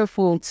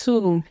fearful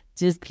to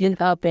just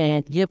get up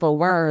and give a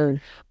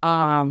word.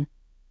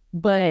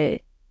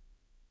 But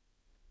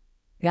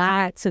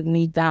God took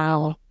me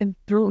down and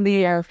through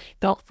there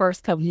the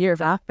first couple of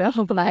years. I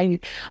felt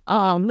like,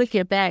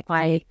 looking back,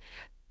 I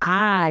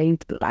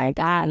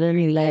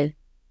literally let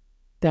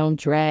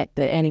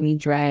the enemy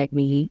drag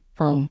me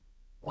from,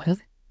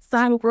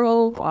 side of the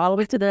road all the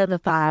way to the other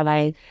side.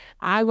 Like,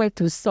 I went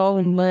through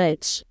so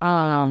much,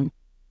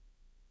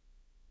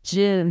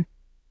 just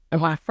in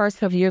my first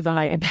couple of years, I'm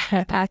like,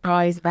 Pastor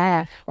always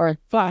bad, or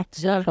fuck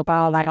just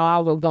about like, oh, I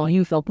was going to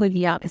use, so put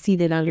me out because he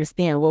didn't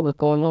understand what was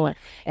going on.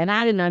 And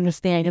I didn't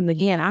understand him.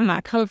 Again, I'm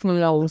not coming from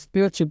no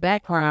spiritual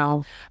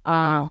background.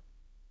 Well,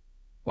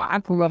 I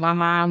grew up, my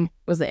mom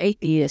was an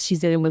atheist. She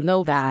said it was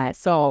no God.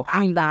 So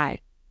I'm not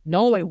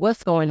knowing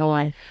what's going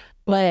on.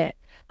 But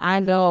I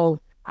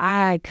know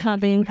I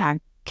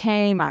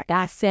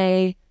got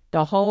saved.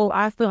 I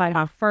feel like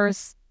my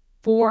first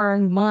 4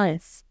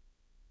 months,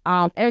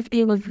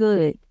 everything was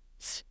good.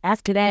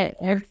 After that,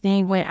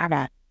 everything went,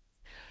 I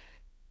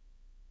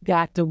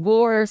got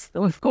divorced. I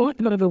was going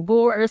through a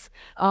divorce.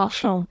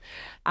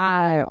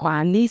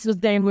 My niece was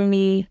there with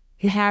me.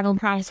 He had no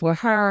problems with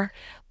her.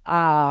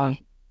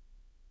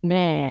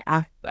 Man,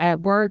 at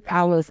work,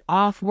 I was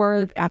off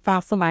work. I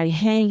found somebody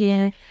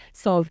hanging.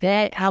 So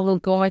that I was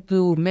going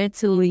through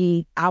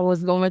mentally, I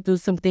was going through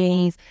some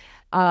things.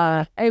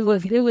 It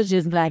was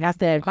just like I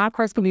said, my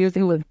personal years,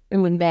 it was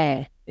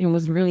bad. It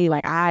was really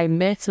like I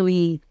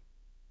mentally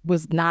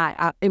was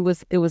not, it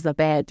was a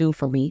bad do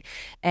for me.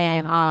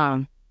 And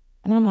I'm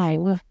like,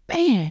 well,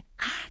 man,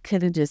 I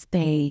could have just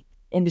stayed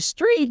in the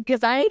street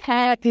because I ain't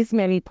had this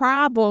many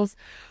problems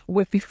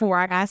with before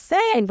I got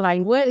saved.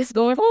 Like, what is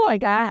going on,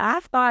 God? I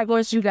thought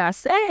once you got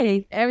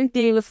saved,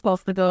 everything was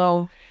supposed to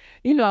go,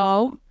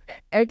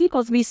 everything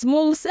supposed to be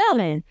smooth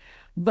sailing,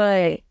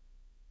 but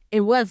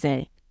it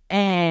wasn't.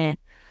 And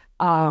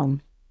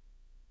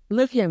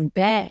looking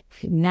back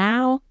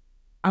now,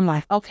 I'm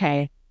like,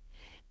 okay,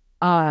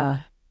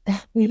 I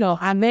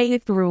made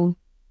it through.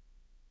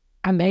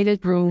 I'm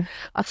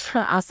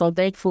so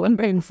thankful and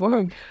grateful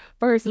for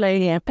First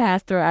Lady and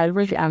Pastor. I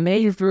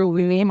made it through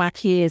with me and my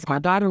kids. My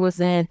daughter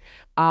was in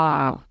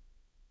 11th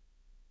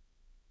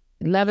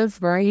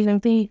grade, I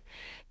think.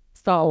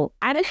 So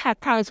I didn't have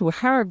problems with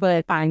her,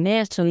 but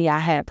financially I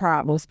had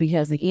problems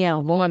because,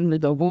 again, going through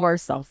the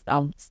divorce. So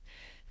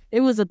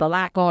it was a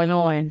lot going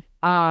on.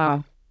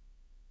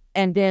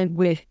 And then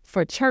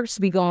for church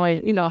to be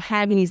going,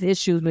 having these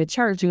issues with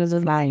church, it was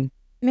just like,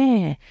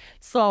 man.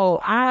 So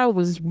I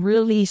was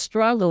really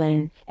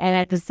struggling. And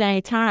at the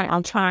same time,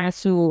 I'm trying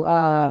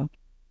to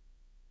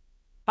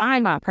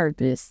find my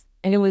purpose.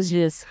 And it was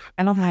just,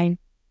 and I'm like,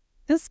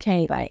 this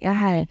can't, like,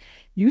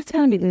 you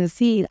telling me to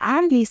intercede.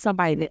 I need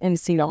somebody to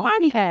intercede on my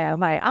behalf.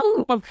 Like,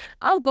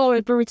 I'm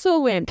going through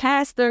too. And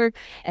Pastor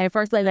and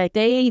First Lady, like,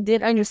 they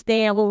didn't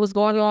understand what was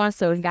going on.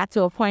 So it got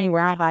to a point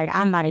where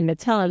I'm not even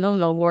telling them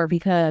no more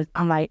because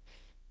I'm like,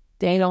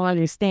 they don't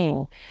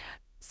understand.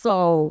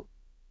 So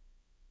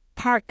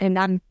and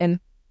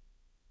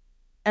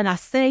I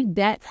say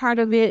that part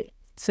of it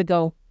to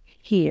go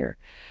here.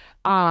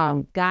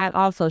 God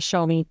also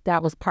showed me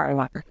that was part of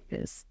my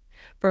purpose.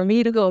 For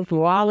me to go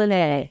through all of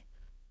that,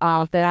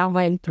 that I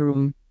went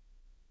through,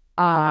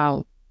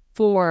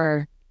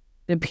 for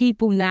the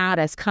people now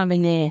that's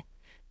coming in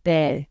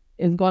that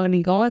is going to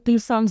be going through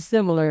something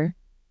similar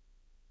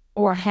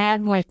or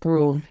had went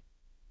through,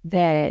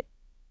 that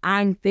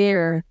I'm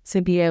there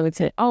to be able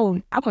to, I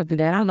went through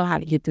that. I don't know how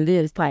to get through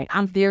this. Like,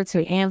 I'm there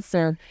to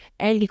answer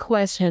any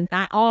question,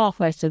 not all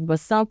questions, but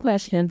some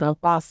questions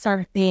about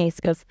certain things.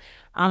 Because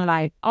I'm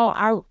like,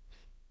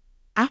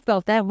 I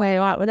felt that way.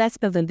 Well, that's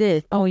because of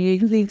this. Oh,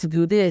 you need to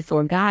do this.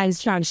 Or God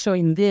is trying to show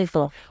you this.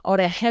 Or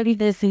that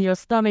heaviness in your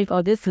stomach,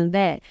 or this and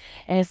that.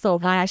 And so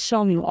God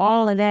showed me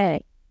all of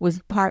that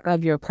was part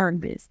of your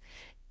purpose.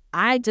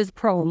 I just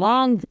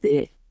prolonged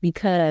it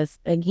because,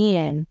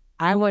 again,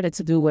 I wanted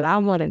to do what I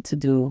wanted to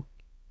do.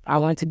 I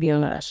wanted to be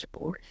on the usher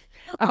board.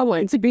 I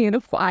wanted to be in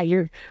a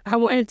choir. I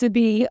wanted to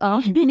be, I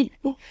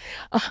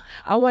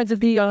wanted to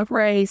be on a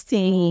praise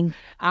team.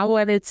 I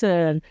wanted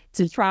to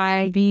try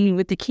and be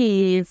with the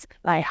kids.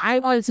 Like, I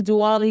wanted to do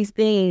all these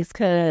things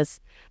because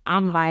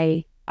I'm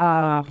like,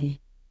 no,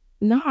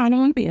 I don't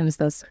want to be in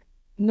this.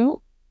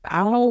 Nope.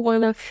 I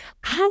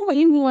don't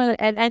even want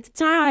to, at the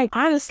time,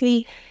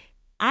 honestly,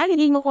 I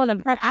didn't even want to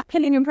pray. I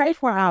couldn't even pray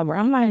for an hour.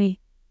 I'm like,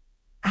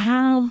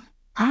 um,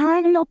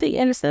 I don't think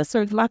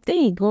intercessor is my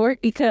thing, Lord,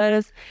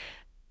 because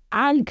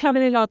I'm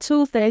coming in on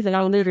Tuesdays and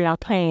I'm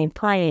praying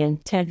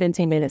 10,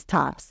 15 minutes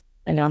tops.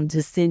 And I'm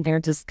just sitting there,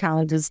 just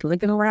kind of just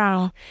looking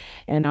around.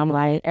 And I'm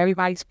like,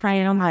 everybody's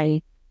praying. I'm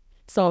like,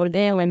 so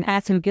then when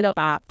asking to get up,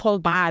 I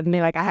pulled by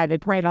me like I had to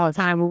pray all the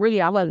time. But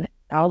really, I was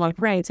only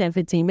praying 10,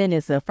 15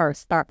 minutes at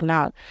first, starting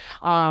out.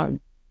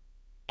 Um,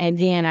 and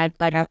then I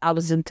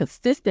was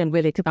inconsistent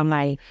with it because I'm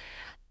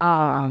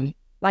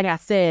like I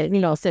said,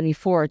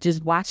 74,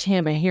 just watch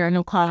him and hearing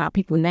him call out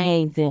people's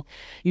names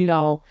you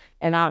know,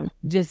 and I'm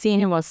just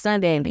seeing him on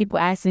Sunday and people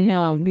asking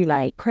him, be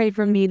like, pray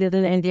for me, and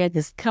then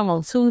just come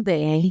on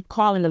Tuesday and he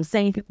calling them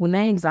same people's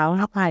names out.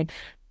 I'm like,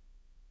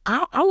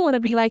 I want to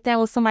be like that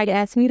when somebody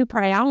asks me to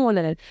pray. I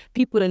want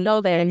people to know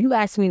that if you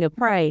ask me to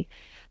pray,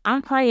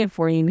 I'm praying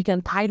for you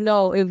because I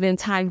know it's been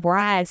times where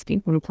I ask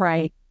people to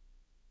pray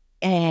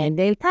and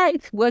they probably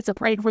was to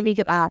pray for me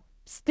because I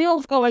still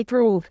going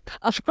through,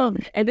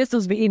 and this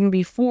was even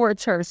before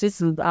church.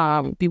 This is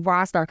before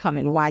I started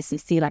coming to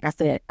YCC. Like I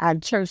said, I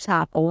church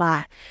hop a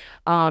lot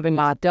in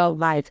my adult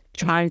life,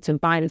 trying to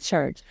find a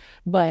church.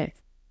 But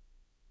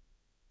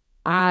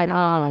so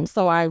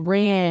I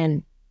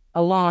ran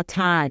a long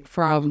time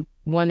from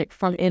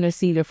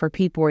interceding for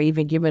people or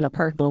even giving a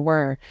personal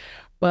word.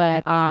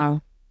 But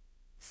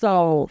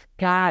so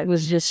God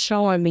was just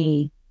showing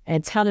me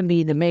and telling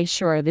me to make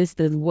sure this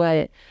is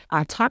what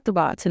I talked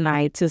about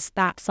tonight, to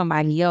stop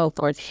somebody else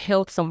or to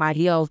help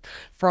somebody else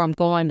from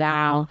going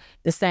down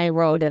the same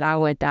road that I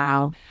went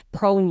down,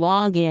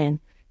 prolonging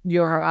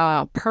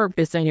your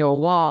purpose and your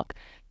walk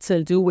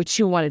to do what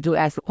you want to do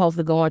as opposed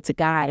to going to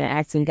God and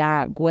asking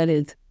God, what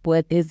is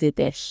it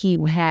that he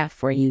will have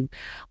for you?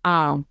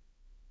 And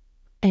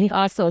he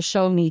also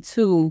showed me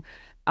too,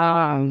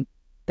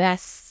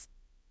 that's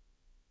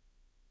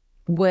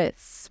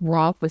what's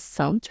wrong with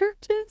some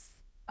churches.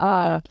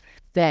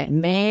 That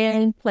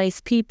man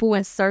place people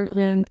in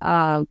certain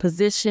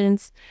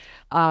positions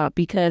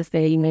because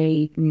they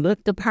may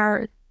look the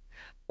part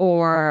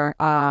or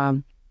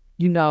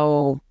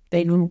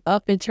they grew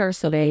up in church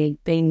so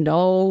they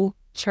know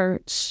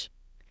church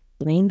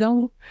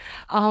lingo,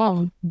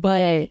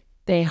 but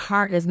their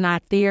heart is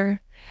not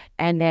there,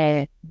 and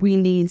that we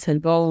need to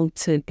go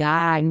to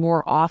God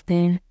more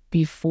often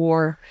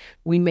before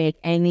we make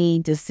any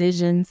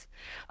decisions,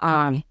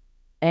 and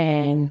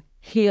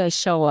he'll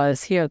show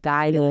us, he'll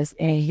guide us,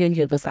 and he'll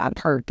give us our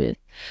purpose.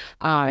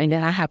 And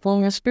then I have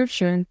one more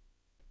scripture,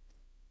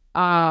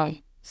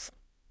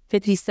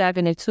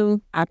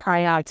 57:2. I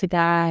cry out to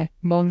God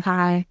Most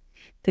High,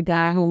 to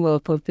God who will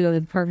fulfill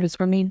his purpose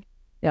for me.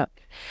 Yep.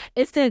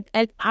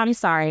 I'm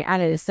sorry, I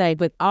didn't say,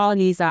 but all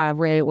these I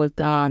read was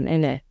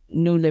in the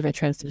New Living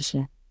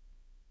Translation.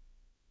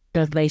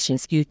 Translation.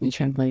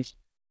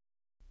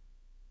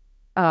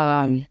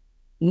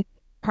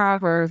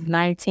 Proverbs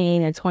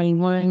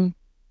 19:21.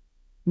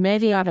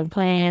 Many are the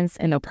plans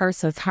in a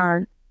person's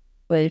heart,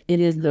 but it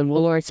is the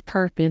Lord's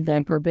purpose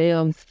that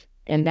prevails.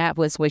 And that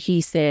was what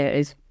he said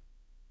is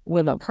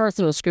with a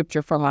personal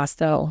scripture for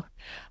myself.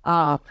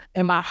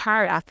 In my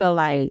heart, I felt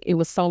like it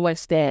was so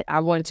much that I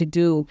wanted to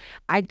do.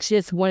 I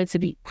just wanted to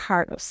be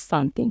part of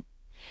something.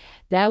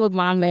 That was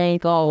my main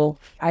goal.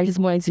 I just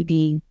wanted to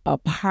be a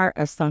part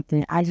of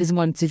something. I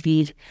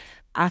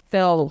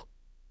felt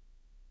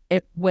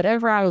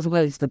whatever I was,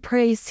 whether it's the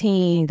praise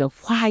team, the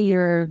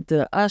choir,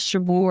 the usher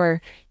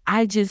board,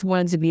 I just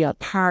wanted to be a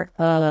part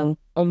of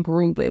a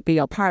group, be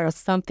a part of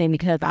something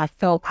because I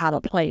felt out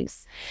of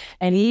place.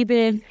 And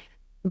even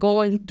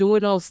doing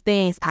those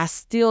things, I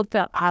still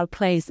felt out of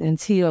place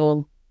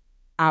until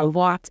I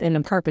walked in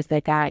the purpose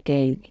that God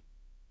gave me.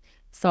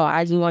 So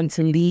I just wanted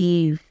to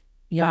leave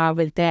y'all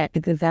with that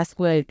because that's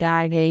what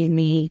God gave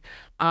me.